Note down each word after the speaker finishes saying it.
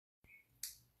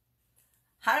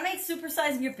How to make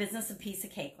supersizing your business a piece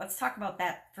of cake. Let's talk about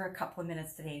that for a couple of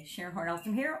minutes today. Sharon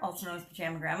Horn-Elstrom here, also known as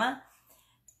Pajama Grandma.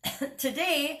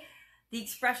 Today, the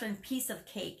expression piece of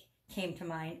cake came to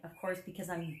mind, of course, because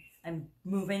I'm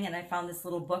moving and I found this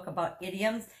little book about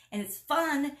idioms, and it's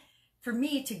fun for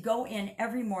me to go in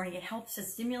every morning. It helps to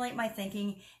stimulate my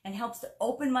thinking and helps to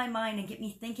open my mind and get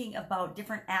me thinking about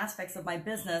different aspects of my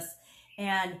business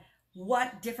and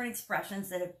what different expressions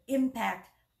that have impact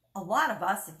a lot of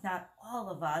us, if not all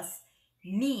of us,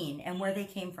 mean and where they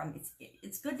came from.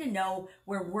 It's good to know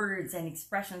where words and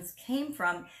expressions came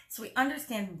from so we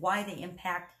understand why they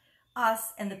impact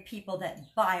us and the people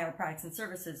that buy our products and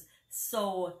services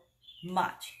so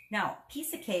much. Now,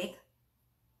 piece of cake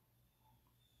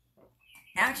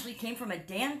actually came from a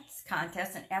dance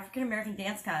contest, an African American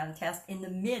dance contest in the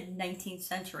mid 19th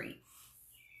century.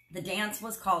 The dance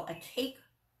was called a cake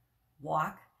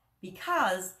walk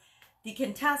because the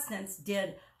contestants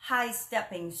did high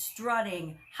stepping,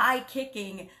 strutting, high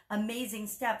kicking, amazing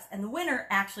steps, and the winner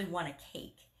actually won a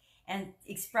cake. And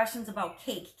expressions about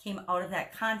cake came out of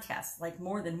that contest, like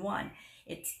more than one.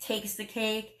 It takes the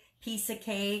cake, piece of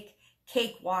cake,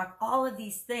 cake walk, all of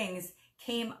these things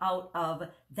came out of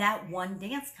that one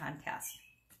dance contest.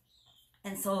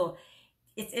 And so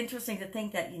it's interesting to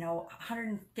think that,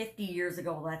 150 years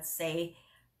ago, let's say,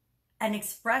 an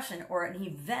expression or an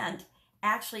event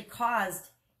actually caused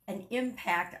an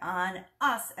impact on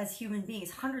us as human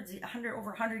beings over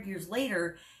 100 years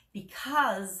later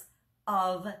because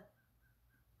of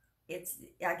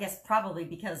I guess probably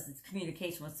because its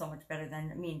communication was so much better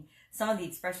than, some of the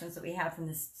expressions that we have from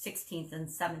the 16th and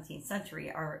 17th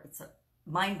century it's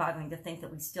mind-boggling to think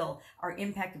that we still are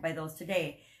impacted by those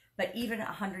today. But even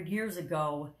 100 years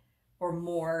ago or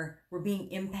more, we're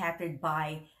being impacted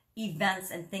by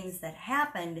events and things that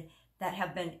happened that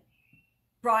have been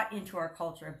brought into our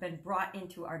culture, have been brought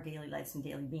into our daily lives and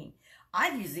daily being.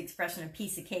 I've used the expression a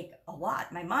piece of cake a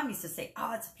lot. My mom used to say,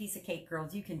 "Oh, it's a piece of cake,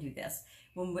 girls, you can do this."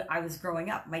 When I was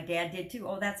growing up, my dad did too.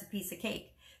 "Oh, that's a piece of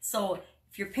cake." So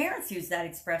if your parents use that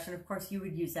expression, of course you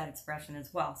would use that expression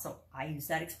as well. So I use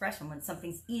that expression. When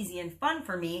something's easy and fun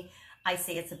for me, I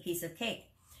say it's a piece of cake.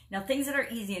 Now, things that are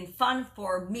easy and fun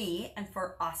for me and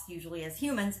for us usually as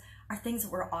humans are things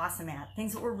that we're awesome at,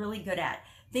 things that we're really good at,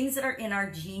 things that are in our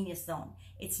genius zone.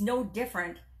 It's no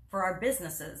different for our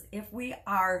businesses. If we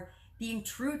are being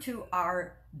true to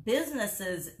our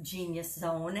business's genius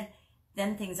zone,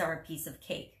 then things are a piece of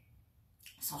cake.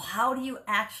 So how do you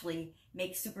actually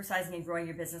make supersizing and growing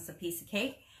your business a piece of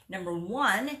cake? Number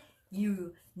one,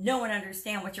 you know and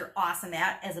understand what you're awesome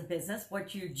at as a business,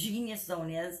 what your genius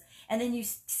zone is, and then you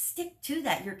stick to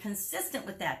that. You're consistent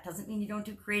with that. Doesn't mean you don't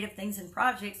do creative things and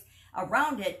projects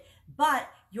around it, but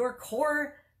your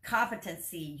core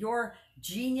competency, your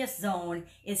genius zone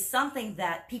is something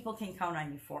that people can count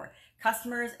on you for.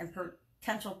 Customers and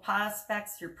potential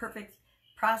prospects, your perfect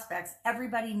prospects,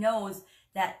 everybody knows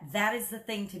that that is the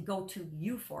thing to go to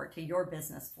you for, to your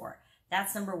business for.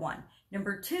 That's number one.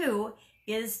 Number two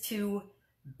is to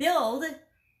build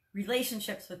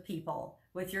relationships with people,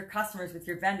 with your customers, with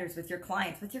your vendors, with your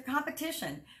clients, with your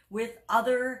competition, with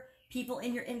other people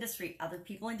in your industry, other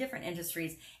people in different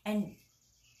industries. And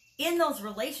in those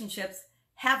relationships,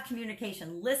 have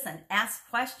communication, listen, ask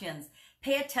questions,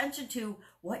 pay attention to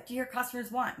what do your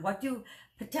customers want? What do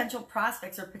potential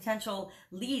prospects or potential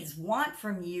leads want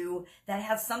from you that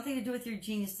have something to do with your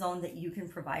genius zone that you can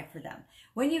provide for them?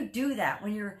 When you do that,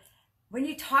 when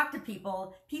you talk to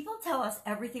people, people tell us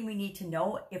everything we need to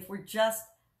know if we're just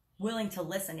willing to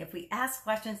listen. If we ask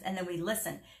questions and then we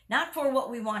listen, not for what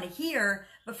we want to hear,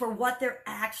 but for what they're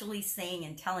actually saying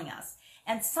and telling us.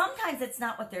 And sometimes it's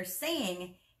not what they're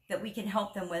saying that we can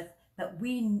help them with, but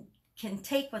we can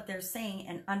take what they're saying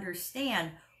and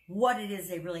understand what it is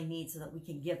they really need so that we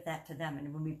can give that to them.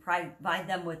 And when we provide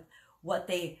them with what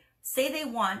they say they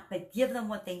want, but give them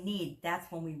what they need, that's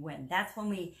when we win. That's when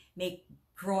we make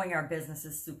growing our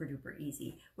businesses super duper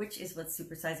easy, which is what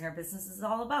supersizing our business is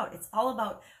all about. It's all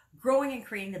about growing and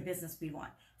creating the business we want.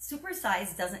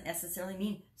 Supersize doesn't necessarily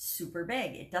mean super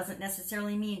big. It doesn't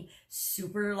necessarily mean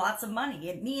super lots of money.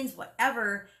 It means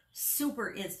whatever super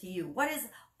is to you. What is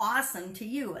awesome to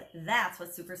you? That's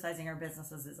what supersizing our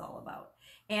businesses is all about.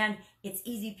 And it's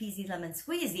easy peasy lemon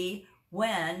squeezy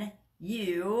when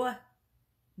you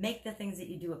make the things that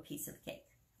you do a piece of cake.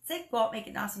 That's it. Go out, make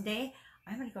it an awesome day.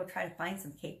 I'm going to go try to find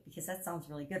some cake because that sounds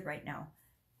really good right now.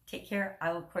 Take care.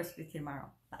 I will, of course, be with you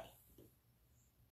tomorrow. Bye.